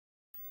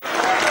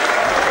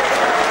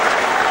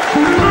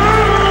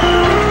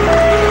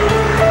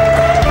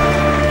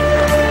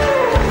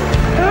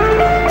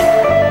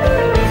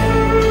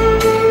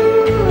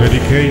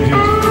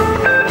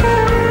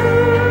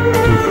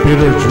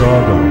Later,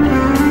 Jordan.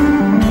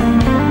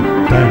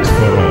 Thanks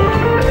for all,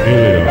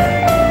 Elio.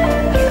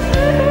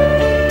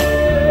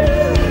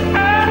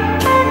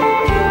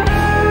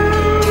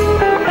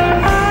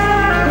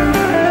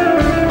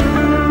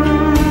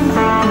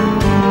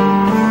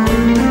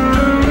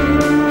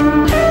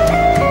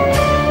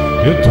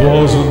 It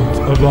wasn't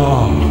a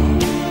bar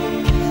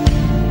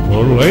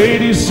for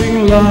ladies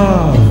in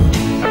love.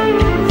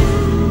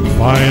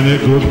 Find a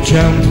good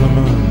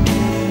gentleman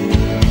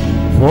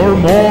for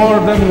more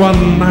than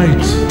one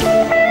night.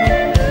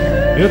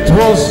 It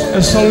was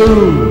a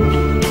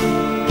saloon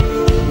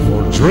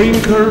for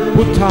drinker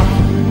put up.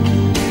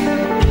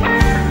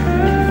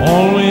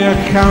 Only a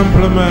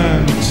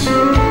compliment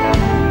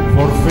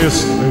for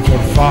fist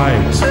before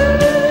fight.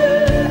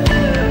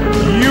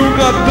 You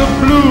got the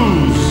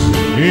blues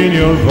in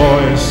your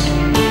voice,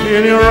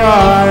 in your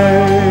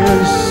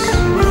eyes,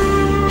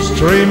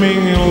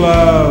 streaming in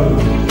love,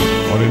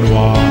 all in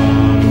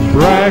one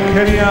break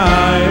any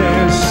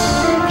eyes.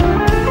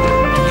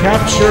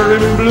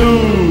 Captured in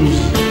blues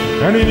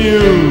and in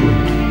you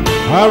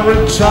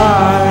every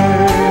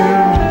time.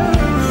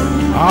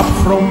 Up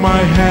from my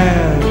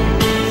head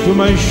to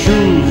my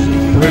shoes,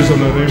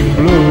 prisoner in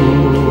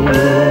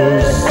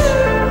blues.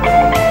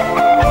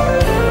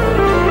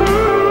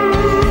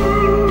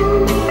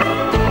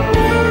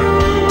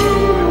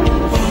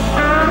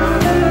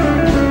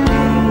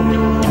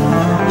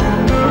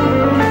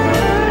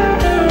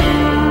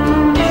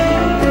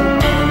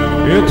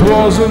 It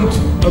wasn't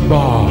a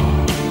bar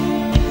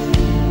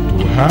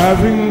to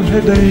having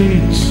a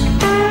date.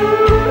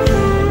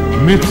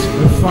 Meet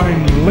a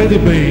fine lady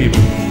babe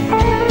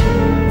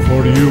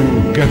for you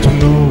get to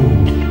know.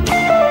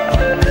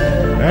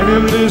 And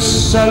in this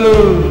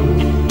saloon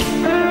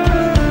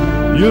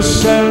you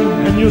sang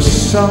and you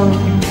sung,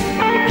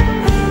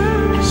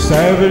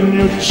 7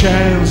 new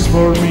chants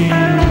for me,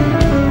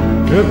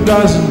 it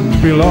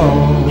doesn't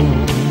belong.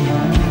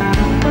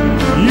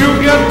 You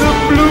get the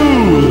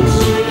blues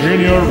in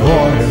your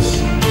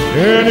voice,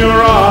 in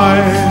your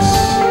eyes,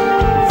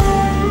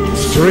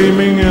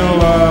 streaming in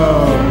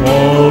love,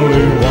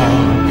 only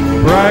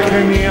one break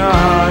in the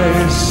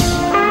eyes.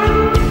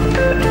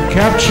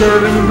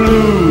 Captured in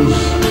blues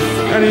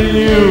and in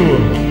you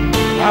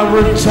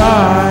every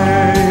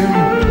time.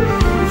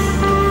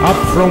 Up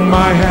from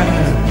my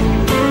head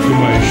to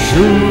my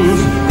shoes,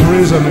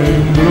 prison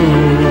in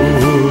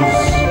blues.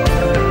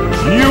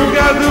 You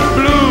got the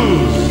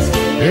blues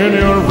in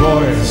your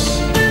voice,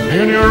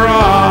 in your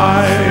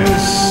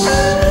eyes,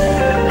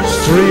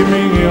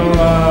 streaming in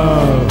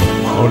love,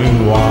 all in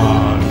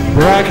one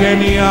break in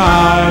the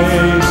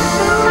eyes.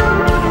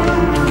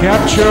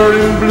 Captured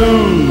in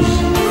blues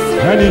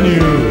and in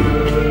you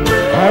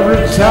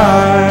every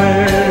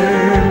time.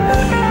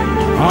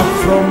 Up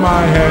from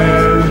my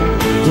head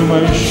to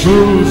my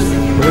shoes,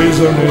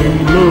 prison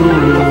in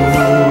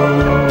blues.